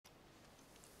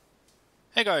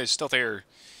Hey guys, Stealth here.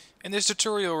 In this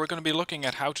tutorial we're going to be looking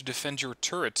at how to defend your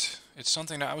turret. It's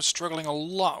something that I was struggling a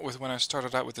lot with when I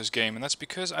started out with this game, and that's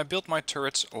because I built my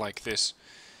turrets like this.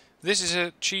 This is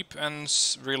a cheap and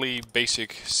really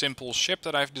basic, simple ship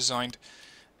that I've designed,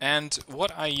 and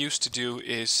what I used to do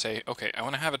is say, okay, I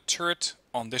want to have a turret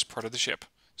on this part of the ship.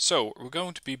 So we're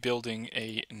going to be building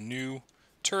a new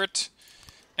turret,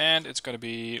 and it's going to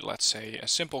be, let's say, a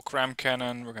simple cram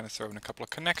cannon. We're going to throw in a couple of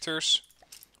connectors.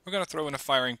 We're going to throw in a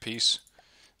firing piece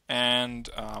and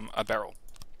a barrel.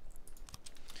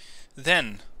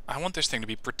 Then I want this thing to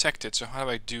be protected, so how do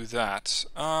I do that?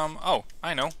 Oh,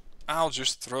 I know. I'll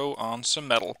just throw on some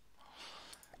metal.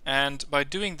 And by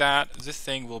doing that, the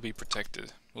thing will be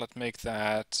protected. Let's make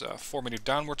that 4-meter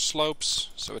downward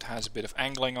slopes, so it has a bit of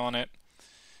angling on it.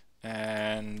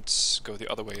 And go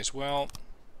the other way as well.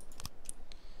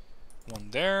 One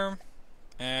there,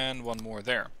 and one more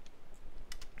there.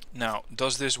 Now,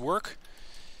 does this work?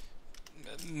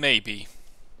 Maybe.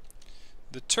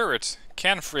 The turret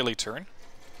can freely turn.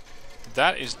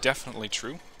 That is definitely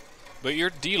true. But you're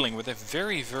dealing with a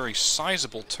very, very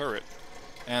sizable turret.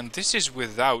 And this is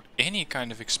without any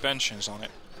kind of expansions on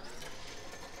it.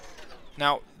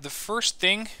 Now, the first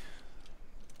thing,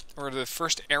 or the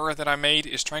first error that I made,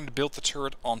 is trying to build the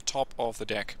turret on top of the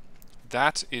deck.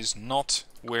 That is not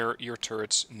where your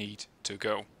turrets need to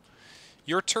go.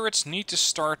 Your turrets need to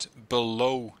start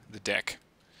below the deck.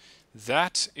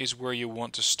 That is where you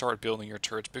want to start building your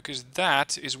turrets, because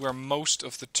that is where most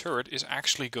of the turret is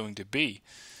actually going to be.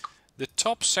 The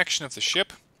top section of the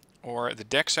ship, or the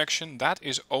deck section, that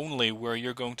is only where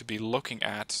you're going to be looking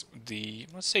at the,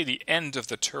 let's say, the end of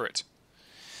the turret.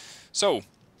 So,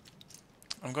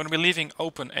 I'm going to be leaving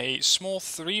open a small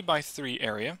 3x3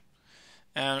 area,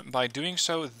 and by doing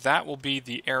so, that will be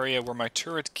the area where my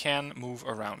turret can move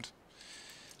around.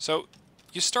 So,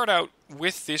 you start out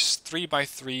with this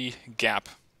 3x3 gap.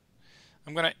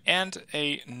 I'm going to add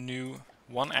a new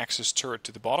 1-axis turret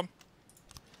to the bottom.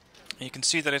 And you can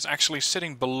see that it's actually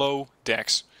sitting below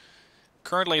decks.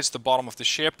 Currently it's the bottom of the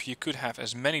ship. You could have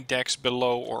as many decks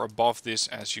below or above this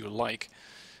as you like.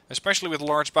 Especially with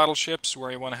large battleships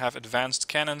where you want to have advanced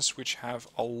cannons which have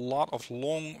a lot of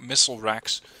long missile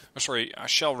racks,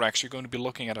 shell racks, you're going to be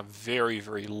looking at a very,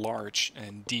 very large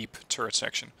and deep turret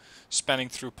section, spanning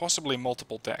through possibly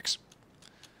multiple decks.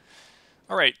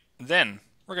 Alright, then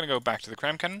we're going to go back to the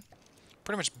cram cannon.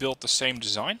 Pretty much build the same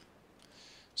design.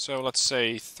 So let's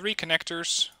say 3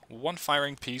 connectors, 1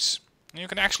 firing piece, and you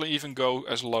can actually even go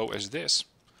as low as this.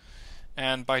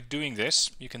 And by doing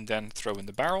this, you can then throw in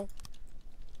the barrel.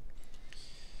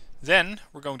 Then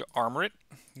we're going to armor it,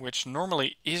 which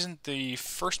normally isn't the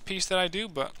first piece that I do,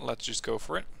 but let's just go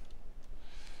for it.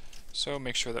 So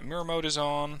make sure that mirror mode is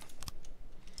on.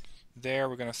 There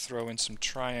we're going to throw in some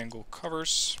triangle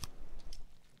covers,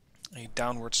 a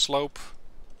downward slope,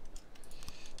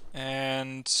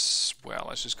 and, well,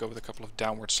 let's just go with a couple of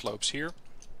downward slopes here.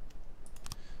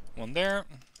 One there.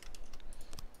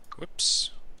 Whoops.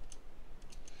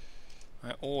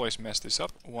 I always mess this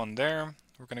up. One there.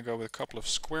 We're going to go with a couple of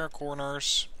square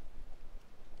corners.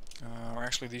 Or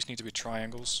actually, these need to be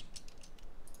triangles.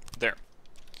 There.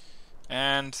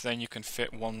 And then you can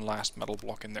fit one last metal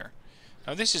block in there.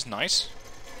 Now this is nice.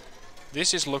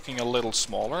 This is looking a little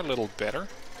smaller, a little better.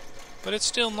 But it's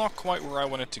still not quite where I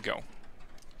want it to go.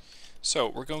 So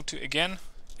we're going to, again,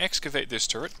 excavate this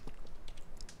turret.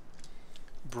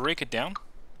 Break it down.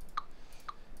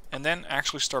 And then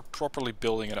actually start properly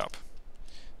building it up.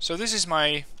 So this is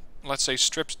my, let's say,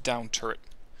 stripped down turret.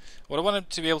 What I wanted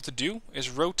to be able to do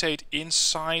is rotate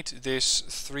inside this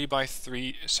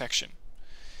 3x3 section.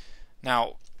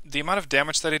 Now, the amount of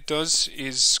damage that it does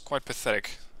is quite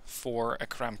pathetic for a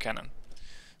cram cannon.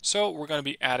 So we're going to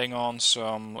be adding on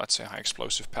some, let's say, high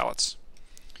explosive pellets.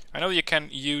 I know you can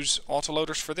use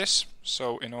autoloaders for this,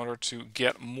 so in order to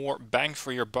get more bang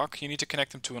for your buck, you need to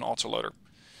connect them to an autoloader.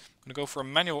 I'm going to go for a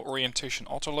manual orientation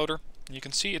autoloader. You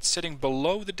can see it's sitting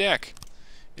below the deck.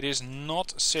 It is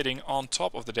not sitting on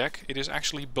top of the deck, it is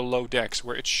actually below decks,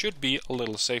 where it should be a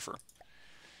little safer.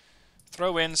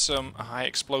 Throw in some high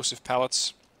explosive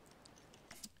pellets,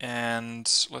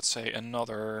 and let's say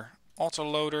another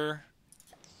autoloader,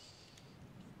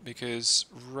 because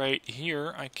right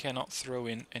here I cannot throw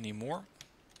in any more.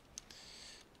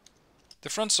 The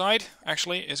front side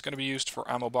actually is going to be used for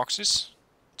ammo boxes,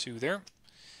 2 there.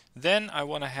 Then I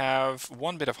want to have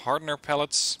 1 bit of hardener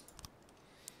pellets,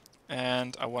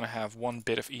 and I want to have 1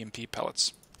 bit of EMP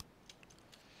pellets.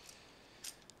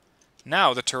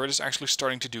 Now the turret is actually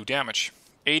starting to do damage.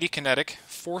 80 kinetic,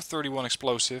 431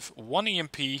 explosive, 1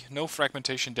 EMP, no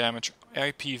fragmentation damage,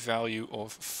 IP value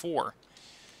of 4.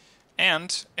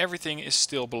 and everything is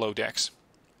still below decks.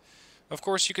 Of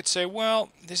course, you could say, well,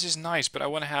 this is nice, but I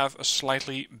want to have a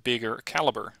slightly bigger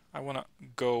caliber. I want to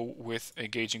go with a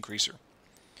gauge increaser.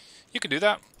 You can do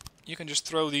that. You can just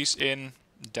throw these in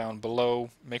down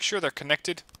below. Make sure they're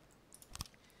connected.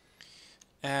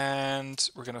 And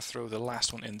we're going to throw the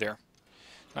last one in there.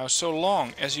 Now, so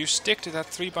long as you stick to that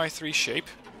 3x3 shape,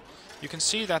 you can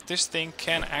see that this thing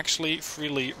can actually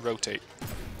freely rotate.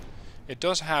 It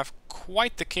does have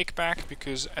quite the kickback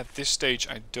because at this stage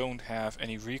I don't have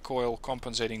any recoil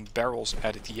compensating barrels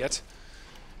added yet.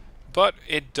 But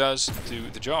it does do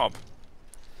the job.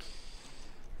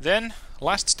 Then,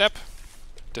 last step,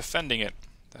 defending it.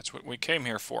 That's what we came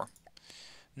here for.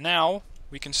 Now,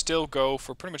 we can still go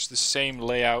for pretty much the same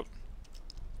layout.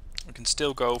 We can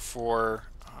still go for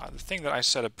the thing that I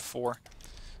set up before.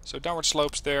 So downward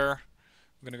slopes there.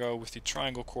 I'm going to go with the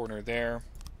triangle corner there.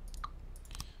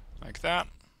 Like that.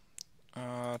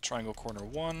 Triangle corner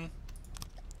 1.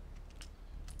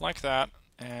 Like that.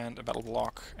 And a metal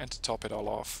block. And to top it all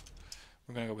off,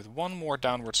 we're going to go with one more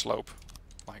downward slope.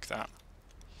 Like that.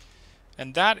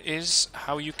 And that is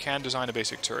how you can design a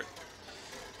basic turret.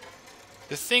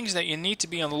 The things that you need to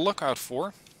be on the lookout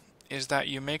for is that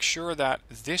you make sure that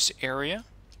this area,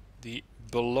 the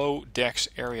below decks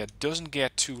area, doesn't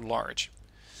get too large.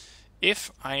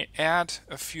 If I add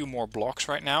a few more blocks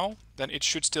right now, then it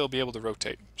should still be able to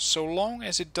rotate, so long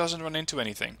as it doesn't run into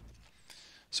anything.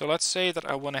 So let's say that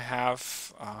I want to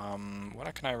have,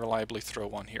 what can I reliably throw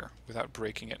on here without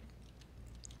breaking it?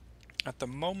 At the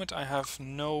moment I have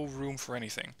no room for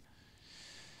anything.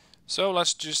 So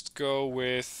let's just go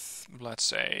with, let's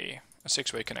say, a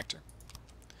 6-way connector.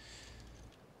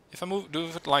 If I do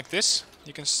it like this,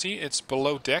 you can see it's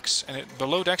below decks, and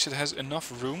below decks it has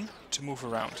enough room to move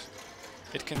around.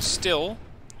 It can still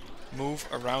move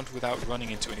around without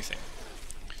running into anything.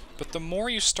 But the more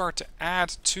you start to add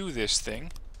to this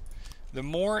thing, the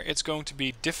more it's going to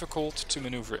be difficult to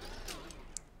maneuver it.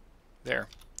 There.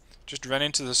 Just ran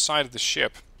into the side of the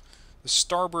ship. The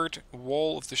starboard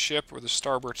wall of the ship, or the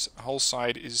starboard hull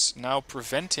side, is now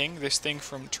preventing this thing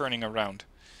from turning around.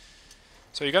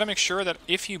 So you got to make sure that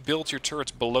if you build your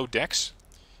turrets below decks,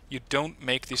 you don't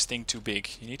make this thing too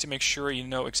big. You need to make sure you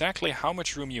know exactly how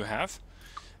much room you have.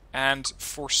 And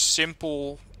for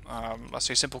simple, let's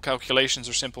say simple calculations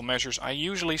or simple measures, I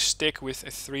usually stick with a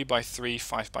 3x3,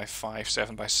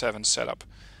 5x5, 7x7 setup.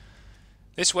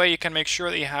 This way you can make sure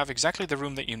that you have exactly the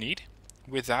room that you need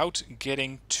without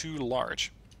getting too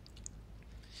large.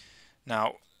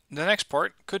 Now, the next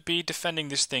part could be defending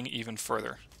this thing even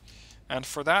further. And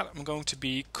for that I'm going to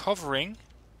be covering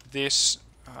this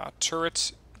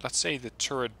turret, let's say the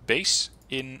turret base,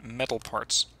 in metal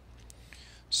parts.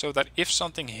 So that if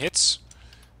something hits,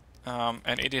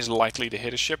 and it is likely to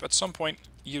hit a ship at some point,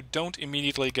 you don't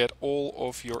immediately get all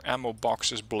of your ammo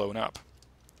boxes blown up.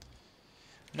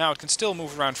 Now it can still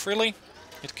move around freely,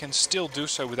 it can still do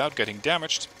so without getting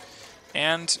damaged,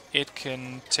 and it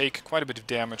can take quite a bit of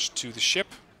damage to the ship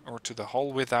or to the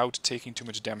hull without taking too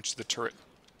much damage to the turret.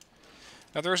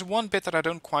 Now there's one bit that I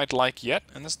don't quite like yet,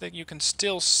 and that's that you can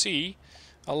still see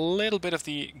a little bit of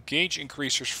the gauge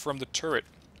increasers from the turret.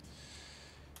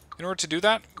 In order to do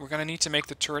that, we're going to need to make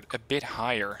the turret a bit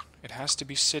higher. It has to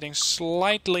be sitting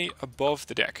slightly above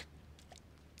the deck.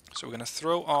 So we're going to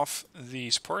throw off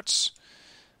these parts.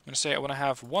 I'm going to say I want to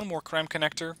have one more cram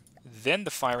connector, then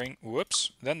the firing,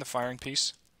 then the firing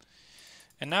piece.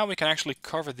 And now we can actually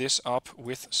cover this up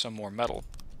with some more metal.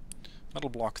 Metal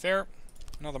block there,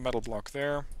 another metal block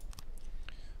there,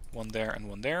 one there and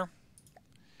one there.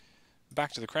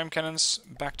 Back to the cram cannons,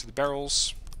 back to the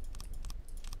barrels.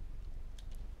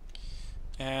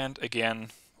 And again,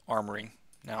 armoring.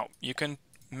 Now, you can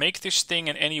make this thing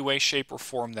in any way, shape or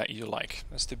form that you like.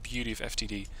 That's the beauty of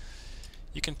FTD.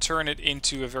 You can turn it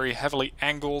into a very heavily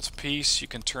angled piece. You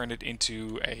can turn it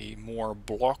into a more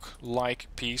block-like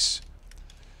piece.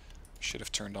 Should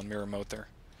have turned on mirror mode there.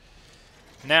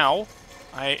 Now,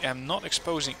 I am not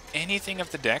exposing anything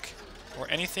of the deck or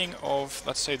anything of,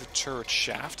 let's say, the turret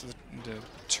shaft, the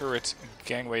turret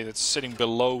gangway that's sitting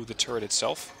below the turret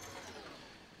itself.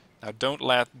 Now don't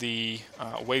let the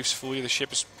waves fool you, the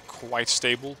ship is quite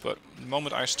stable, but the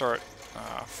moment I start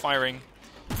firing,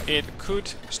 it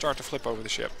could start to flip over the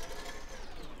ship.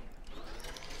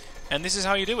 And this is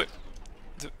how you do it.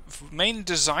 The main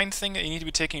design thing that you need to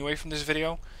be taking away from this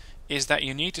video is that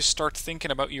you need to start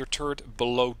thinking about your turret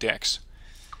below decks.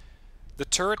 The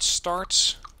turret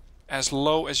starts as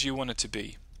low as you want it to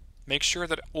be. Make sure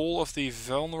that all of the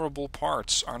vulnerable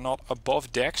parts are not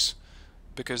above decks,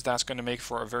 because that's going to make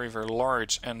for a very, very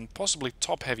large and possibly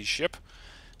top-heavy ship.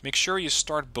 Make sure you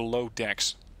start below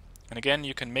decks. And again,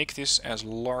 you can make this as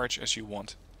large as you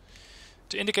want.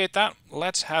 To indicate that,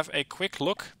 let's have a quick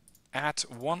look at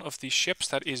one of the ships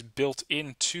that is built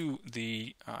into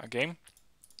the game.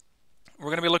 We're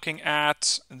going to be looking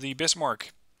at the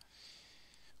Bismarck,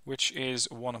 which is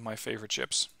one of my favorite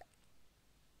ships.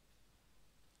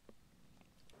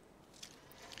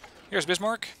 Here's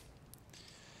Bismarck.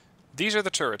 These are the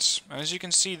turrets, and as you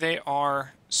can see, they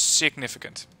are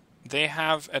significant. They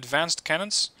have advanced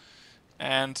cannons,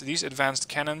 and these advanced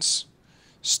cannons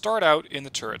start out in the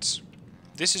turrets.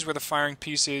 This is where the firing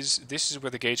piece is, this is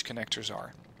where the gauge connectors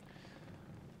are.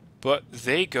 But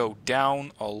they go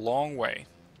down a long way.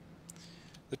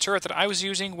 The turret that I was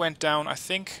using went down, I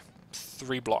think,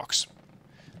 3 blocks.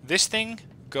 This thing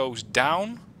goes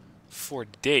down for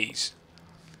days.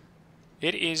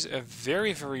 It is a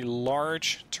very, very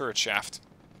large turret shaft.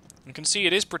 You can see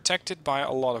it is protected by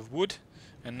a lot of wood,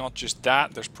 and not just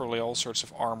that, there's probably all sorts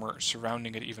of armor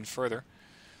surrounding it even further.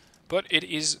 But it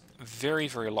is very,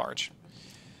 very large.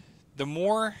 The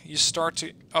more you start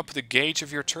to up the gauge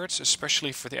of your turrets,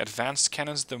 especially for the advanced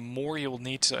cannons, the more you'll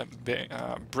need to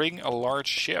bring a large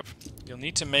ship. You'll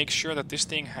need to make sure that this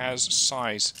thing has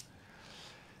size.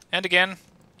 And again,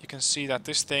 you can see that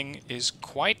this thing is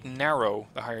quite narrow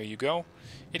the higher you go.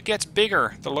 It gets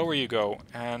bigger the lower you go,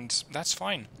 and that's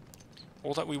fine.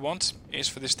 All that we want is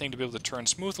for this thing to be able to turn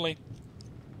smoothly,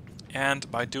 and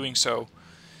by doing so,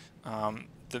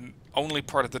 the only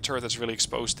part of the turret that's really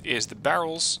exposed is the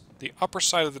barrels, the upper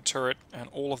side of the turret, and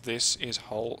all of this is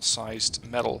hull-sized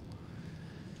metal.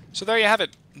 So there you have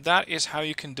it. That is how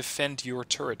you can defend your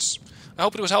turrets. I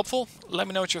hope it was helpful. Let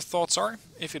me know what your thoughts are.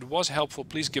 If it was helpful,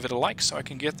 please give it a like so I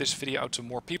can get this video out to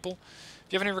more people.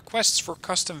 If you have any requests for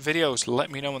custom videos,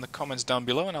 let me know in the comments down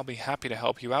below and I'll be happy to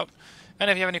help you out. And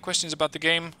if you have any questions about the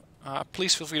game,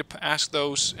 please feel free to ask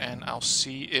those and I'll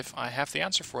see if I have the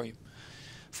answer for you.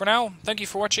 For now, thank you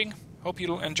for watching. Hope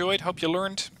you enjoyed, hope you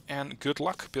learned, and good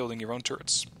luck building your own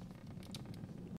turrets.